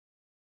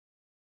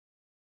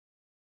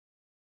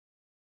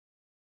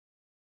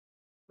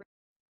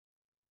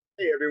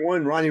Hey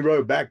everyone, Ronnie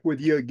Rowe back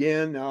with you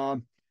again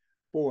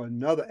for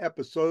another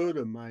episode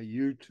of my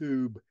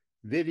YouTube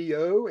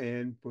video.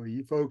 And for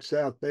you folks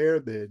out there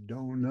that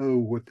don't know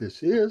what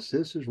this is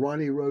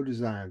Ronnie Rowe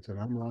Designs, and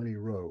I'm Ronnie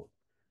Rowe.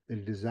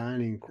 Been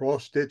designing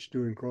cross stitch,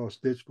 doing cross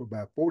stitch for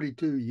about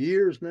 42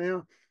 years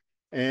now,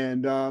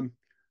 and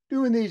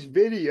doing these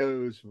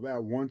videos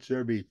about once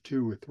every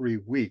 2 or 3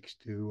 weeks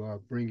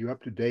to bring you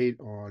up to date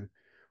on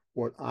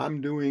what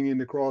I'm doing in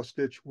the cross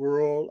stitch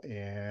world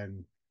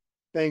and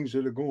things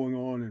that are going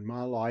on in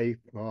my life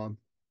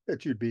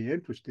that you'd be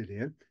interested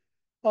in.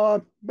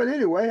 But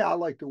anyway, I'd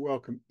like to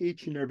welcome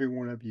each and every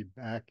one of you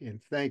back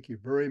and thank you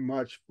very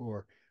much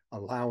for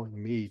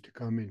allowing me to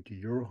come into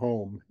your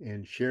home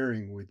and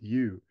sharing with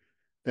you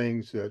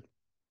things that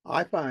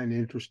I find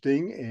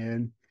interesting,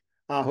 and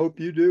I hope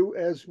you do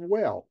as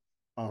well.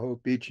 I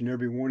hope each and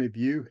every one of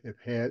you have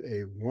had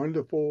a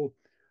wonderful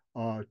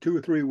 2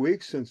 or 3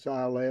 weeks since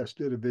I last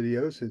did a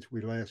video, since we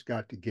last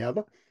got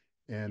together,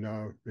 and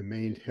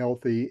remained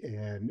healthy,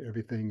 and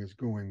everything is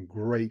going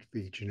great for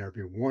each and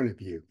every one of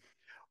you.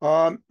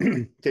 Um,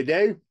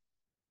 Today,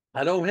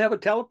 I don't have a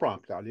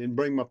teleprompter. I didn't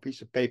bring my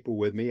piece of paper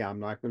with me. I'm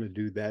not going to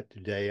do that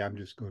today. I'm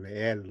just going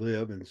to ad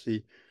lib and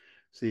see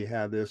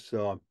how this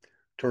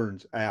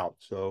turns out.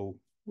 So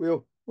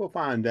we'll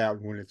find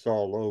out when it's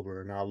all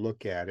over, and I'll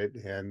look at it.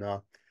 And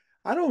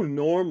I don't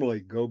normally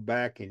go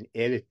back and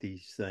edit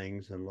these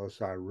things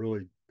unless I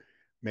really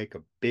make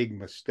a big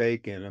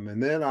mistake in them,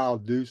 and then I'll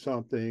do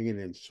something and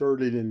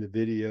insert it in the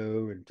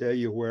video and tell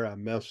you where I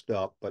messed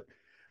up. But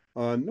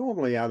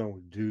normally I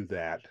don't do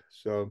that.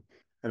 So,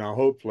 and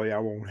hopefully I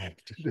won't have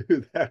to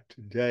do that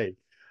today.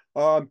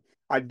 Um,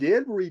 I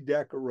did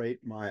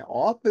redecorate my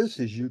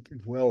office, as you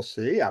can well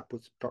see. I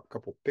put a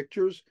couple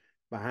pictures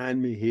behind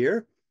me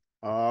here.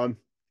 Um,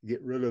 get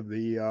rid of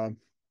the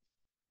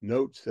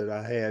notes that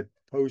I had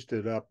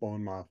posted up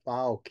on my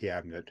file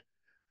cabinet.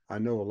 I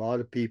know a lot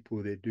of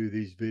people that do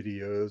these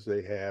videos,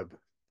 they have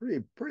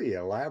pretty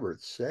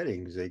elaborate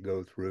settings they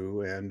go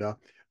through, and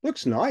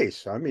looks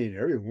nice. I mean,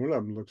 every one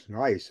of them looks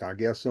nice. I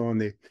guess on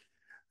the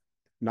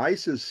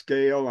nicest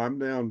scale, I'm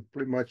down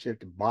pretty much at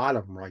the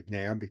bottom right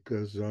now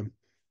because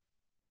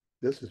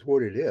this is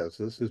what it is.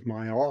 This is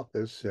my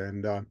office,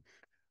 and I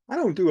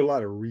don't do a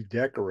lot of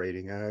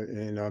redecorating.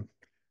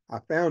 I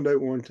found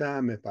out one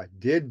time if I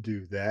did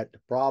do that, the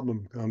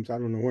problem comes, I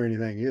don't know where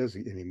anything is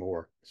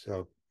anymore.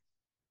 So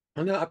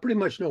I know I pretty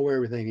much know where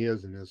everything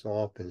is in this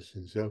office,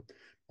 and so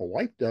my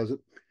wife doesn't,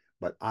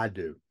 but I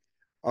do.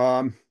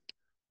 Um,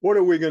 what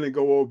are we going to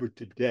go over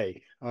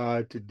today?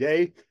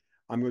 Today,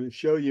 I'm going to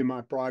show you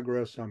my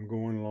progress. I'm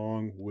going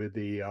along with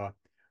the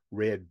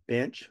red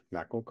bench. I'm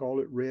not going to call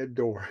it red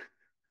door,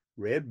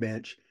 red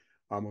bench.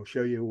 I'm going to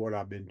show you what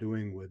I've been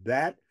doing with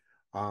that.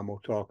 I'm going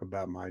to talk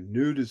about my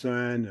new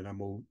design, and I'm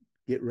going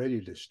to get ready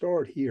to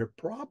start here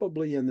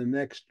probably in the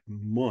next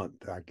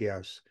month, I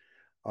guess.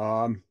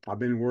 I've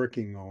been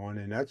working on,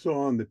 and that's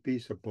on the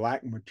piece of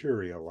black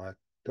material.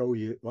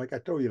 Like I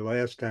told you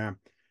last time,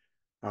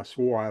 I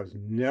swore I was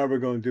never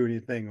going to do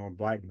anything on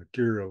black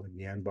material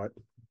again, but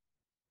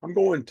I'm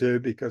going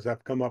to, because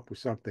I've come up with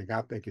something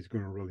I think is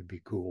going to really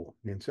be cool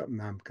and something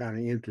I'm kind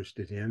of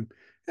interested in.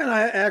 And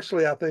I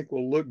think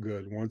will look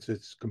good once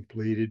it's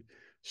completed,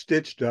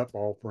 stitched up,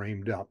 all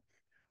framed up.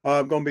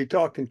 I'm going to be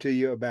talking to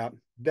you about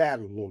that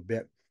a little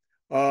bit.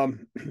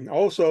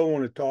 Also, I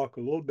want to talk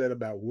a little bit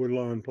about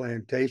woodlawn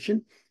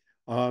plantation.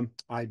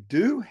 I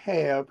do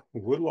have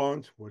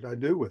woodlawns. What I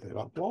do with it?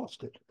 I've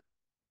lost it.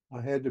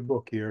 I had the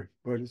book here,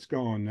 but it's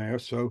gone now,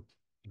 so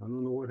I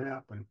don't know what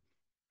happened.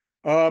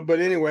 But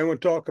anyway, I want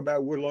to talk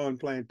about woodlawn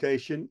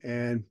plantation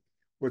and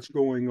what's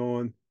going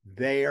on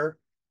there,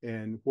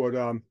 and what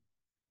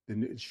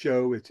the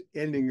show. It's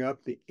ending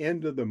up the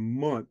end of the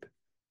month,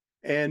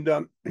 and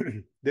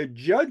the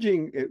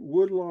judging at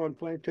Woodlawn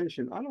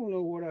Plantation. I don't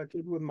know what I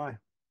did with my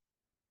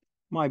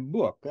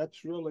book.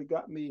 That's really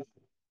got me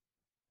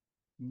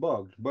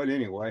bugged. But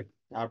anyway,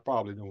 I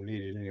probably don't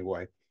need it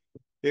anyway.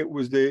 It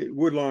was the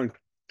Woodlawn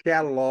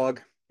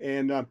catalog,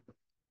 and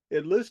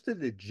it listed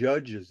the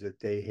judges that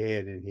they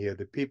had in here,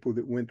 the people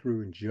that went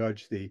through and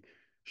judged the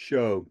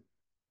show,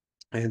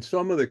 and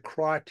some of the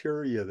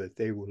criteria that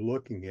they were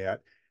looking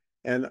at,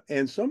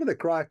 and some of the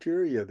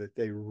criteria that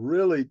they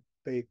really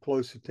pay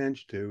close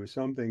attention to is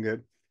something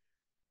that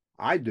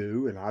I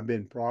do, and I've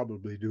been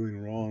probably doing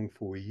wrong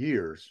for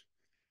years.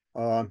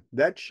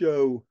 That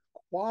show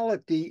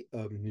quality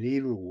of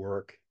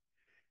needlework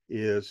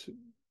is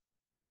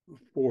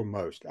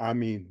foremost. I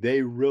mean,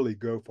 they really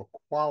go for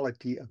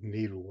quality of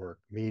needlework,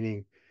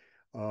 meaning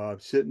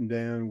sitting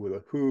down with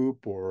a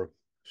hoop or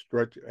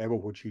stretch, ever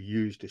what you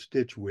use to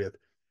stitch with,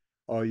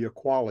 your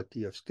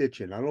quality of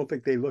stitching. I don't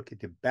think they look at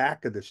the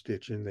back of the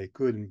stitching. They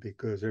couldn't,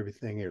 because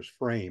everything is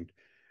framed.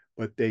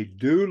 But they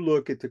do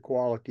look at the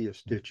quality of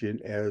stitching,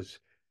 as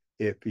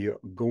if you're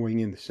going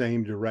in the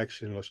same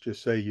direction. Let's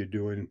just say you're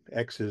doing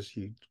X's,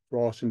 you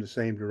cross in the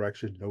same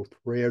direction. No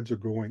threads are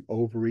going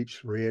over each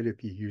thread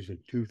if you're using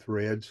two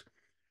threads.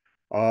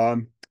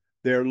 Um,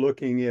 they're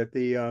looking at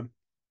the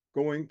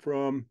going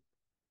from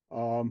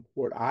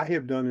What I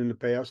have done in the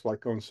past,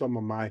 like on some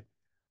of my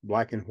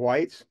black and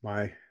whites,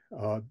 my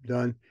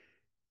done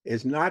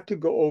is not to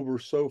go over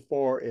so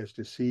far as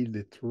to see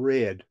the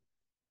thread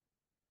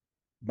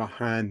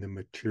behind the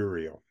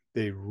material.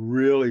 They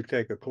really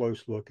take a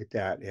close look at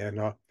that. And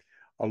a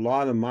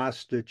lot of my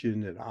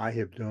stitching that I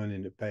have done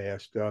in the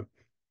past,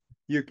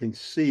 you can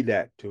see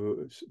that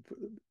to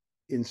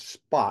in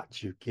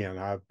spots. You can.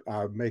 I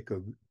make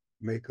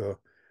a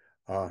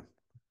uh,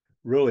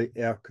 really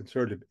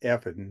concerted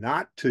effort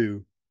not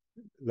to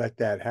let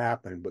that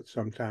happen, but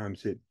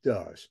sometimes it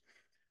does.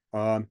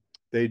 Um,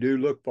 they do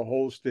look for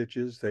hole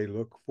stitches. They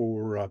look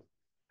for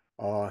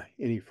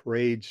any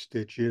frayed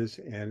stitches.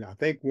 And I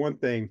think one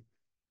thing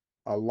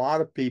a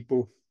lot of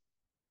people,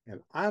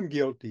 and I'm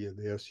guilty of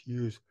this,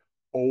 use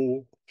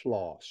old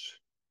floss,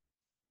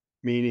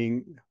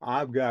 meaning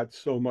I've got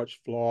so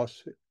much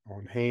floss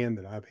on hand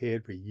that I've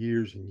had for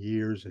years and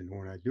years. And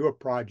when I do a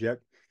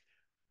project,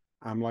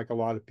 I'm like a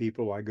lot of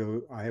people.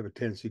 I have a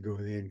tendency to go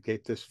in and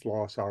get this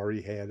floss I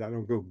already had. I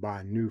don't go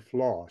buy new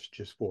floss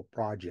just for a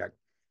project,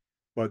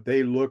 but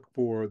they look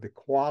for the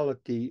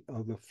quality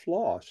of the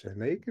floss, and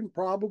they can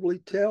probably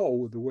tell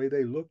with the way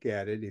they look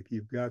at it if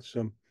you've got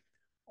some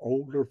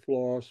older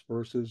floss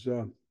versus,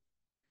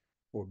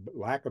 for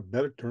lack of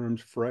better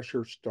terms,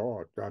 fresher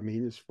stock. I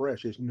mean, it's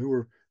fresh. It's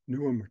newer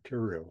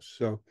materials.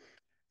 So,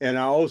 and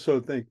I also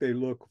think they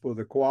look for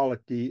the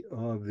quality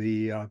of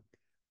the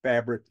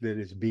fabric that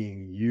is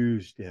being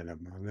used in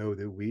them. I know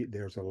that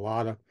there's a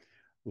lot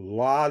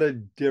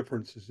of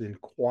differences in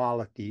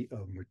quality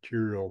of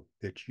material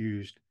that's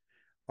used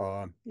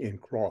in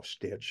cross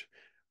stitch.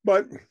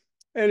 But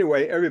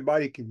anyway,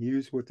 everybody can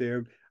use what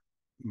they're.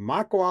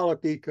 My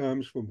quality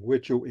comes from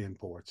Witchell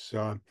Imports.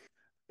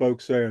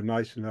 Folks there are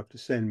nice enough to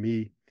send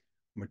me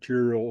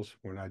materials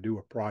when I do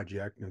a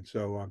project, and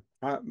so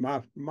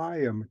my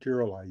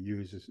material I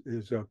use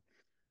is a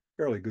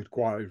fairly good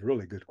quality,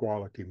 really good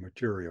quality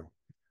material.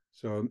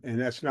 So, and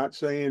that's not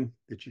saying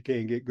that you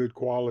can't get good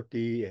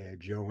quality at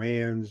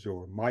Joann's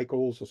or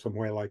Michael's or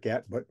somewhere like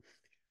that, but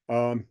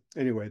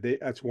anyway,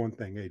 that's one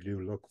thing they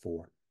do look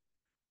for.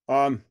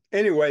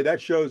 Anyway,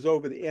 that show's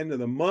over the end of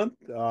the month.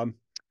 I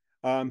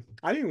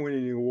didn't win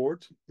any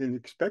awards, didn't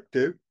expect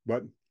to,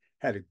 but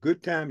had a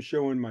good time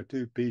showing my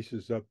two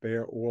pieces up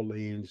there,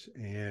 Orleans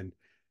and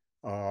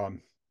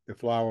the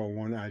flower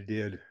one I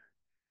did.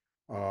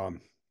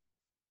 Um,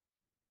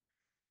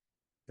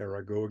 there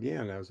I go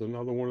again. That was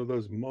another one of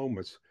those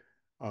moments.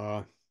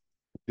 Uh,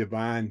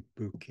 Divine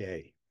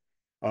Bouquet.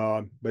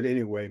 But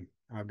anyway,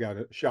 I've got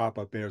a shop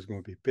up there that's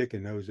going to be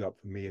picking those up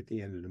for me at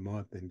the end of the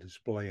month and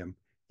display them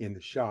in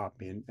the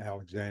shop in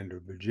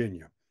Alexandria,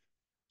 Virginia.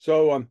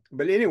 So,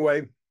 but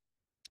anyway,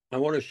 I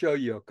want to show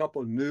you a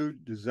couple of new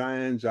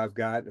designs I've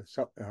got,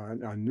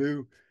 a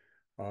new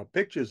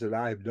pictures that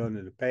I've done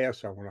in the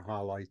past I want to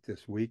highlight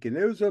this week. And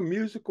those are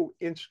musical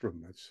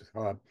instruments.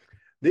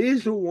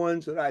 These are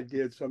ones that I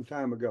did some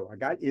time ago. I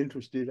got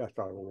interested. I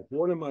thought, well,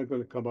 what am I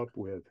going to come up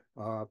with?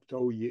 I've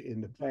told you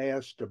in the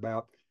past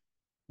about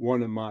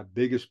one of my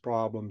biggest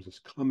problems is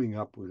coming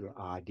up with an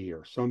idea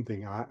or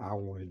something I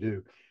want to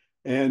do.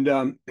 And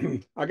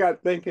I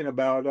got thinking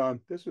about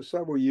this was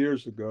several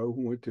years ago.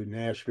 Went to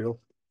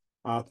Nashville.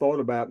 I thought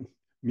about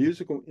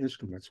musical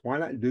instruments. Why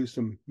not do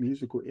some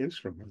musical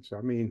instruments? I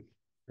mean,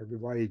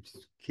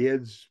 everybody's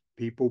kids,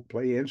 people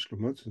play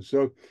instruments. And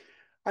so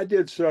I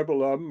did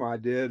several of them. I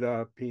did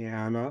a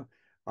piano,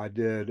 I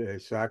did a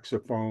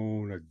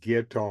saxophone, a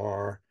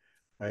guitar,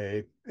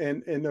 and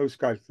those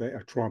kinds of things,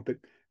 a trumpet.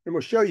 And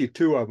we'll show you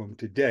two of them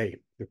today.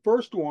 The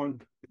first one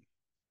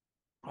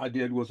I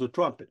did was a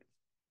trumpet.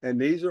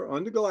 And these are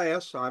under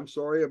glass. I'm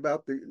sorry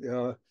about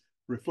the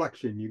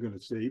reflection you're going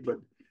to see, but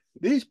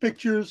these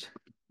pictures,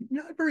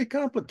 not very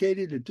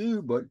complicated to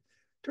do, but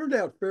turned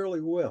out fairly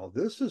well.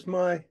 This is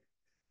my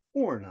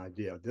horn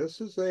idea.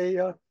 This is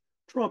a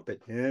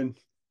trumpet. And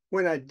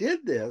when I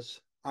did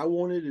this, I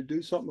wanted to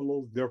do something a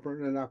little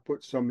different. And I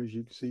put some, as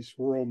you can see,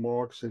 swirl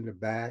marks in the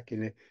back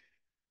and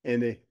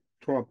the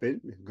trumpet,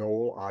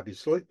 gold,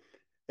 obviously.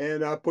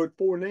 And I put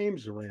four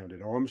names around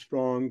it: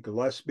 Armstrong,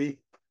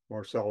 Gillespie,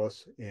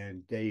 Marcellus,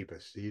 and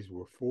Davis. These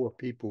were four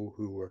people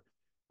who were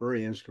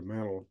very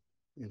instrumental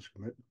with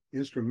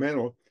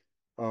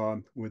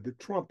the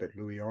trumpet.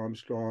 Louis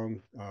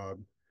Armstrong, uh,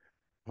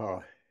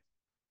 uh,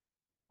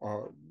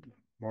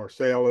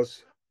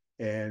 Marcellus,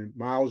 and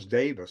Miles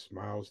Davis,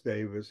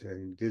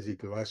 and Dizzy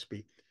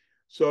Gillespie.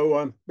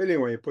 So, but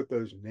anyway, I put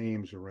those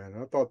names around.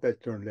 I thought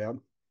that turned out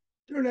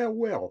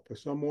well for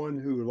someone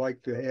who would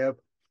like to have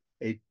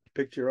a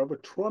picture of a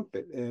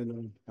trumpet.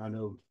 And I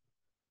know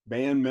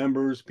band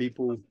members,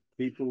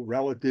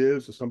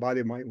 relatives, or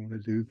somebody might want to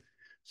do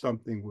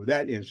something with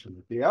that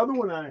instrument. The other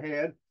one I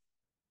had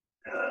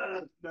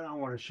that I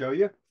want to show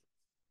you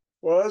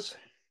was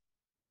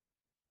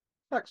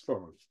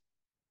saxophone.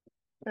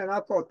 And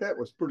I thought that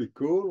was pretty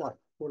cool, like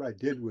what I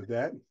did with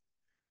that.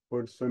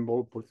 Put a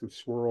symbol, put the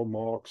swirl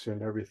marks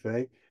and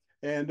everything,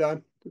 and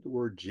put the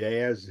word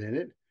jazz in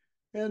it,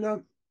 and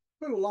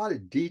put a lot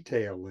of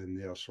detail in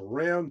this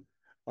around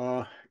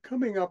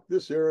Coming up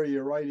this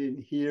area right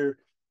in here,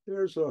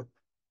 there's a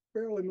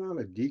fair amount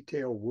of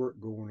detail work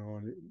going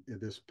on in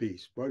this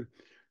piece, but it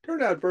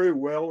turned out very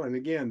well. And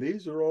again,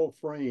 these are all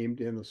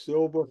framed in a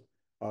silver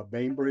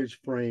Bainbridge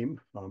frame,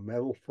 a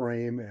metal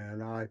frame,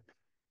 and I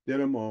did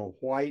them on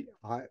white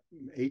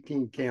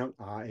 18 count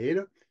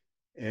IATA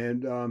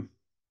and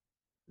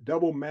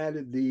double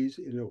matted these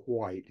in a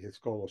white. It's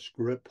called a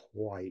script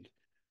white.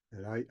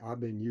 And I've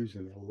been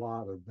using a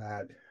lot of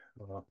that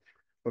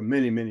for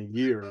many, many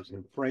years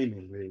in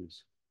framing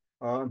these.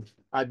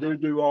 I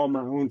do all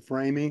my own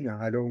framing.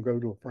 I don't go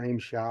to a frame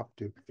shop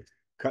to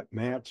cut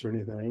mats or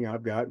anything.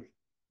 I've got,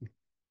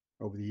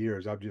 over the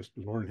years, I've just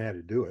learned how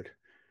to do it.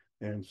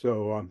 And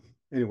so,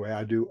 anyway,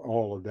 I do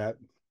all of that,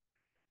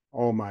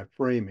 all my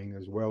framing,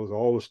 as well as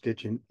all the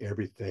stitching,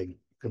 everything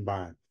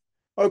combined.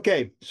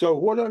 Okay, so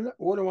what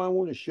do I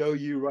want to show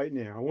you right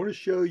now? I want to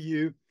show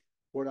you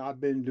what I've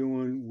been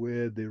doing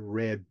with the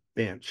red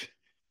bench.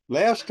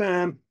 Last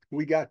time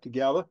we got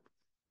together,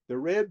 the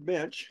red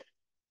bench,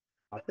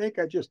 I think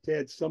I just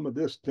had some of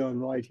this done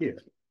right here.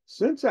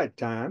 Since that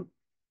time,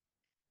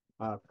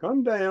 I've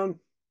come down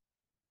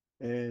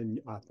and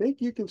I think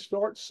you can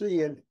start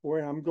seeing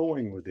where I'm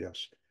going with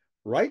this.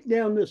 Right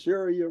down this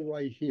area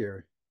right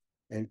here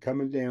and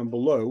coming down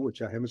below,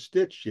 which I haven't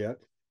stitched yet,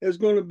 there's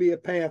going to be a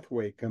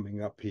pathway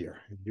coming up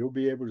here. And you'll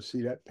be able to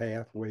see that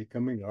pathway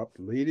coming up,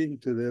 leading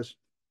to this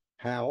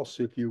house,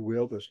 if you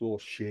will, this little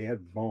shed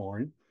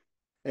barn.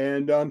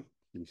 And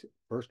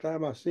first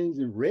time I've seen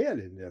the red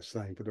in this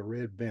thing for the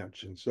red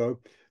bench. And so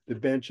the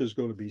bench is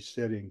going to be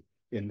sitting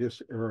in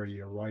this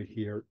area right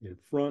here in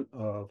front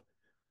of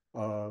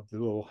the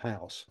little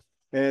house.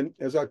 And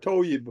as I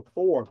told you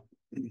before,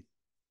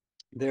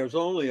 there's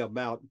only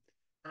about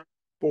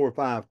 4 or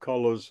 5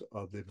 colors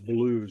of the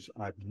blues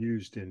I've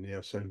used in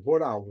this. And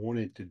what I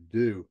wanted to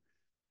do,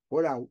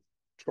 what I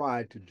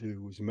tried to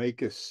do was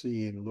make a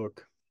scene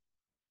look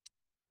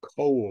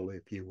cold,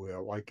 if you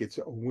will, like it's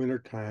a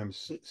wintertime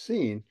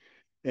scene.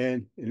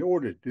 And in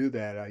order to do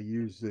that, I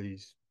use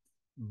these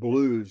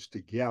blues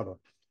together.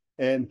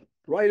 And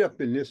right up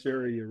in this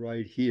area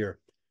right here,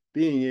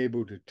 being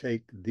able to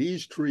take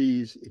these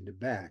trees in the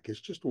back,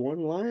 it's just one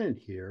line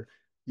here.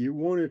 You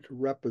want it to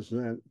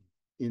represent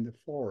in the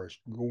forest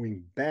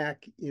going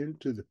back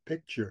into the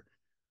picture,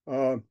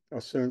 a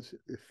sense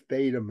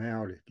fade them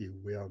out, if you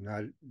will,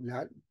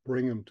 not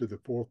bring them to the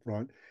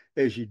forefront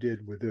as you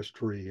did with this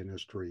tree and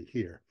this tree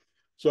here.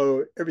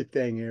 So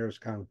everything here is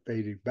kind of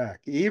faded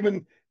back.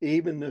 Even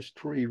this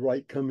tree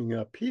right coming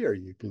up here,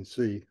 you can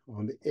see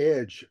on the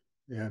edge,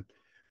 and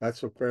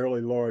that's a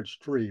fairly large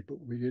tree, but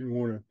we didn't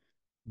want to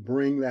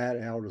bring that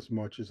out as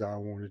much as I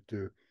wanted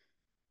to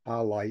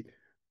highlight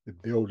the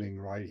building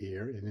right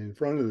here. And in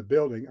front of the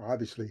building,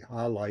 obviously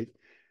highlight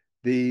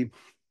the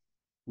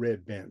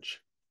red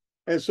bench.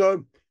 And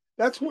so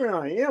that's where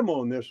I am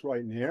on this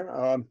right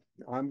now.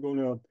 I'm going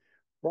to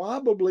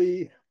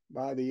probably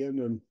by the end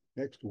of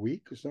next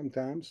week or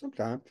sometime,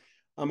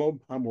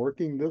 I'm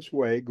working this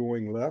way,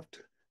 going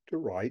left to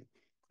right,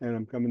 and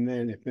I'm coming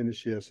in and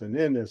finish this. And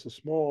then there's a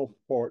small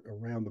part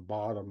around the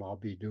bottom I'll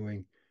be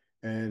doing,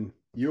 and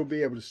you'll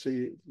be able to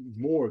see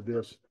more of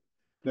this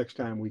next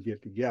time we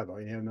get together.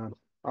 And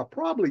I'll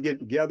probably get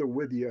together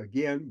with you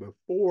again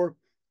before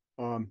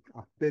I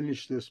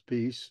finish this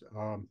piece.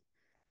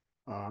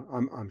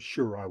 I'm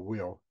sure I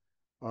will.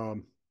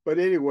 But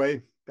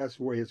anyway, that's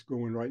the way it's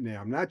going right now.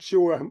 I'm not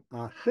sure.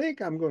 I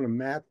think I'm going to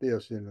mat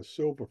this in a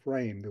silver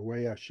frame the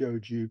way I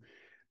showed you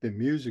the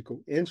musical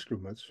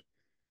instruments.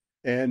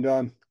 And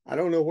I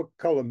don't know what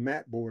color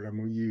mat board I'm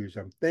going to use.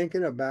 I'm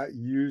thinking about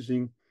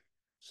using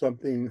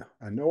something.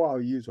 I know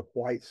I'll use a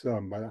white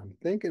some, but I'm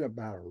thinking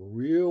about a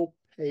real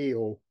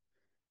pale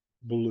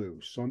blue,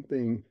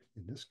 something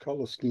in this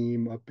color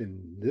scheme up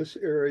in this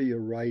area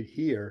right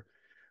here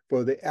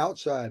for the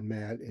outside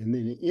mat, and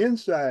then the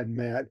inside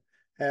mat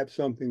have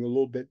something a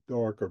little bit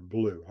darker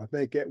blue. I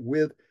think that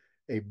with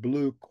a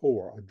blue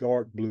core, a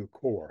dark blue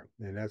core,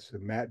 and that's the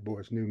mat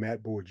boards, new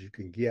mat boards you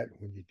can get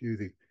when you do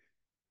the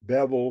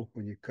bevel,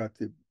 when you cut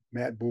the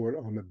mat board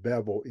on the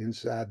bevel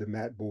inside the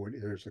mat board,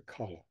 there's a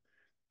color.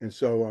 And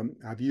so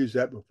I've used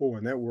that before,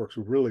 and that works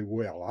really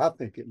well. I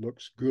think it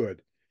looks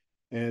good.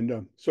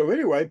 And so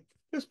anyway,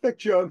 this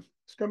picture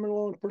is coming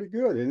along pretty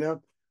good. And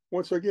now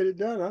once I get it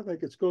done, I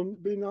think it's going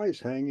to be nice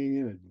hanging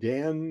in a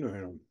den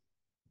or a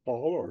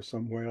parlor or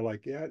somewhere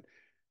like that.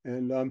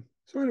 And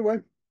so anyway,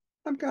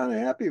 I'm kind of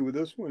happy with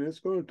this one. It's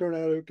going to turn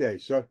out okay.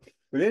 So,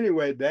 but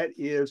anyway, that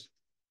is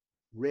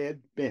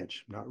red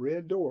bench, not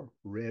red door,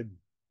 red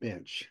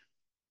bench.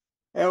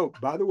 Oh,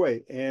 by the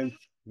way, and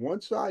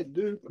once I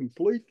do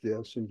complete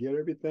this and get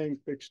everything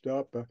fixed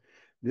up,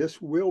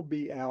 this will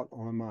be out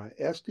on my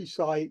SD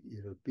site.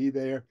 It'll be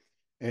there.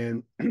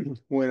 And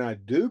when I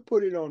do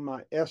put it on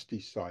my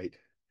SD site,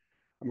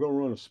 I'm going to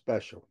run a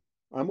special.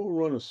 I'm going to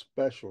run a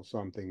special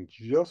something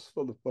just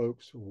for the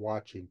folks who are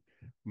watching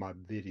my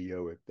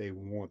video if they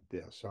want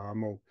this. So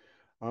I'm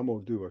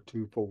gonna do a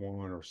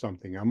 2-for-1 or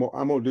something. I'm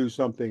gonna do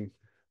something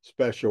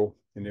special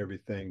and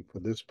everything for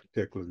this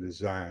particular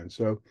design.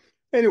 So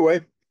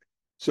anyway,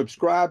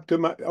 subscribe to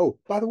my, oh,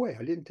 by the way,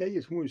 I didn't tell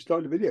you when we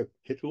started the video,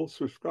 hit the little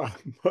subscribe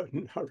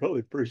button. I really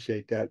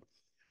appreciate that.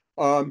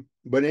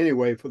 But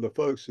anyway, for the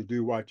folks who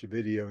do watch a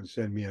video and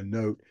send me a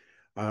note,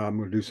 I'm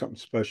going to do something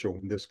special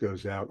when this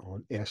goes out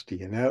on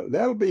Esty, and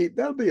that'll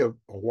be a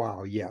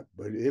while yet,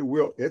 but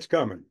it's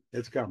coming.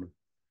 It's coming.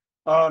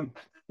 Um,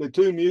 the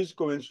two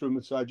musical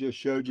instruments I just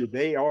showed you,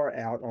 they are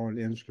out on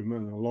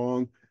instrument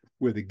along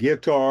with the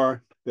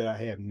guitar that I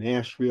have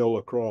Nashville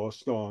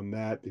across on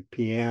that, the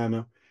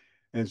piano.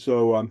 And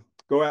so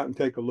go out and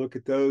take a look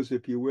at those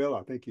if you will.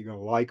 I think you're going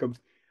to like them.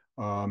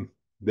 Um,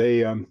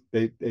 they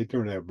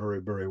turn out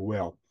very, very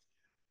well.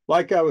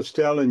 Like I was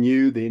telling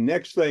you, the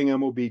next thing I'm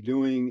going to be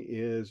doing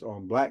is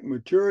on black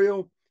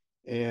material,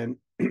 and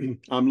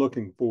I'm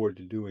looking forward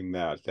to doing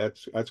that.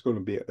 That's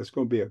going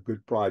to be a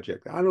good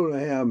project. I don't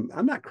have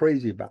I'm not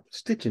crazy about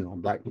stitching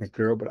on black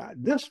material, but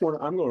this one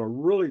I'm going to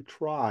really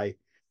try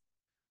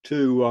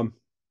to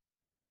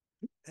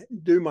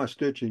do my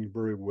stitching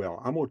very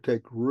well. I'm going to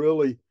take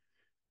really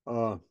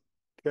uh,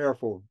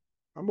 careful.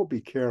 I'm going to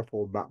be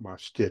careful about my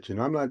stitching.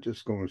 I'm not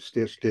just going to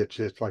stitch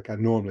it like I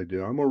normally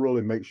do. I'm going to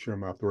really make sure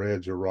my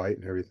threads are right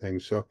and everything.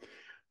 So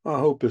I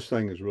hope this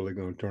thing is really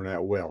going to turn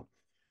out well.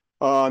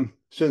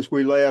 Since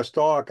we last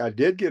talked, I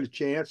did get a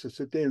chance to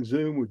sit there and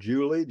Zoom with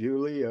Julie.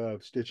 Julie,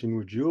 Stitching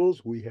with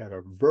Jules. We had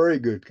a very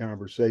good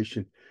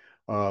conversation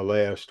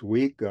last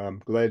week. I'm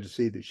glad to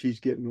see that she's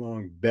getting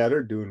along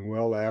better, doing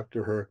well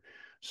after her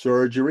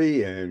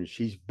surgery, and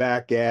she's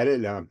back at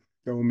it.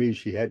 Told me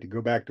she had to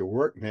go back to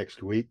work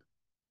next week.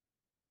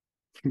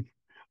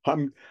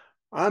 I'm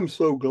I'm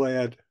so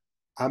glad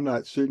I'm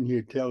not sitting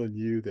here telling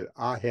you that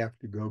I have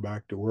to go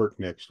back to work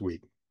next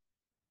week.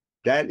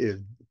 That is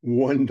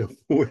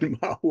wonderful in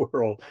my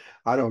world.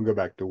 I don't go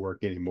back to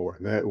work anymore.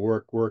 That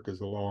work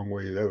is a long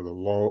way.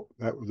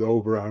 That was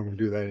over. I don't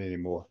do that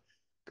anymore.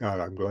 God,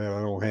 I'm glad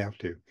I don't have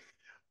to.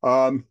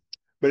 Um,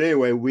 but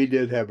anyway, we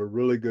did have a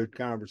really good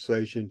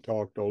conversation,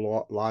 talked a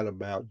lot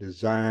about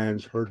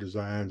designs, her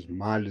designs,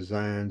 my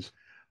designs,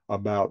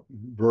 about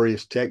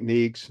various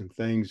techniques and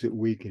things that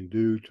we can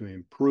do to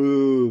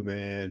improve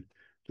and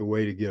the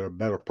way to get a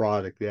better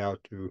product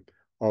out to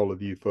all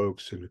of you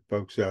folks and the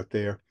folks out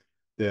there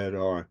that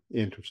are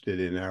interested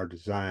in our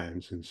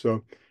designs. And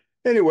so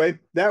anyway,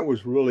 that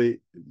was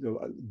really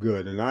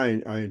good. And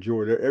I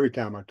enjoyed it. Every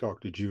time I talk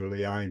to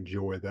Julie, I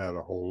enjoy that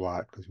a whole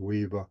lot because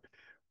we've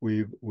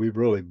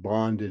really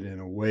bonded in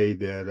a way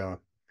that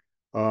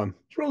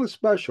it's really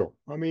special.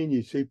 I mean,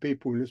 you see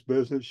people in this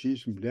business.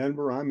 She's from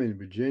Denver. I'm in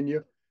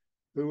Virginia.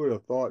 Who would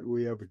have thought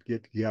we ever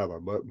get together?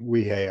 But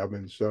we have,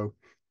 and so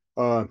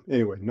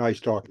anyway, nice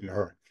talking to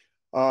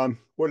her.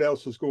 What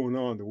else is going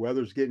on? The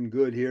weather's getting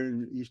good here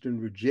in Eastern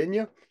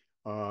Virginia.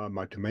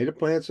 My tomato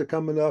plants are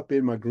coming up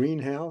in my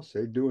greenhouse.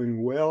 They're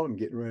doing well. I'm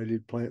getting ready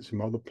to plant some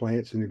other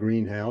plants in the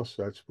greenhouse.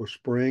 That's for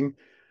spring.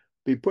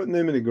 Be putting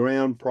them in the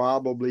ground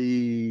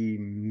probably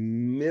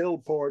middle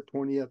part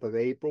 20th of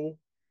April.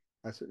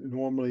 That's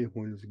normally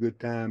when it's a good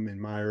time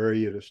in my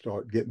area to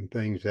start getting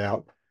things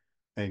out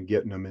and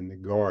getting them in the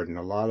garden.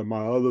 A lot of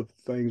my other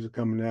things are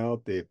coming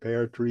out. The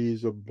pear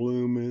trees are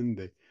blooming.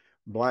 The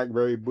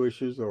blackberry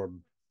bushes are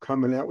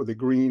coming out with the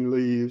green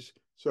leaves.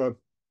 So,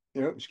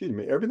 excuse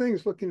me,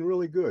 everything's looking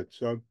really good.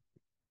 So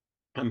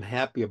I'm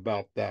happy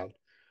about that.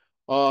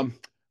 Um,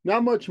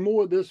 Not much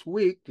more this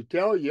week to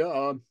tell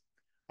you.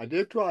 I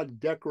did try to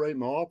decorate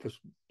my office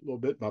a little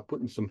bit by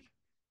putting some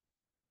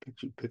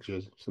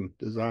pictures, some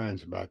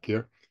designs back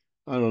here.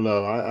 I don't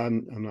know.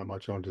 I'm not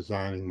much on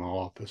designing my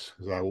office,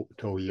 as I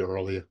told you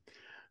earlier.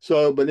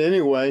 So, but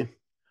anyway,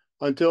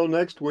 until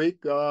next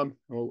week, or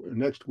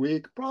next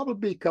week,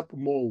 probably a couple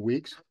more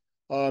weeks.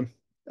 Um,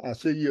 I'll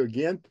see you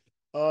again.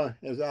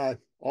 As I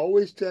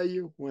always tell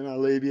you when I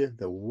leave you,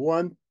 the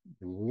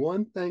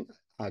one thing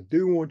I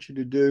do want you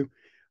to do,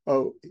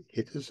 oh,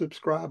 hit the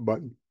subscribe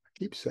button. I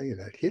keep saying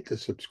that. Hit the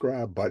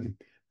subscribe button.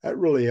 That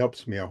really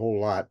helps me a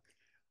whole lot.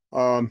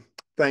 Um,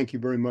 Thank you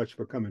very much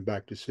for coming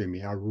back to see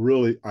me. I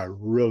really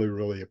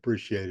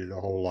appreciate it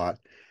a whole lot.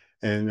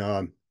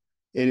 And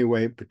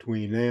anyway,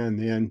 between now and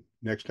then,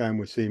 next time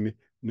we see me,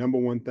 number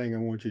one thing I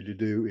want you to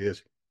do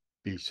is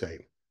be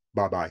safe.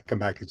 Bye bye. Come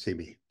back and see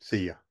me.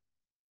 See ya.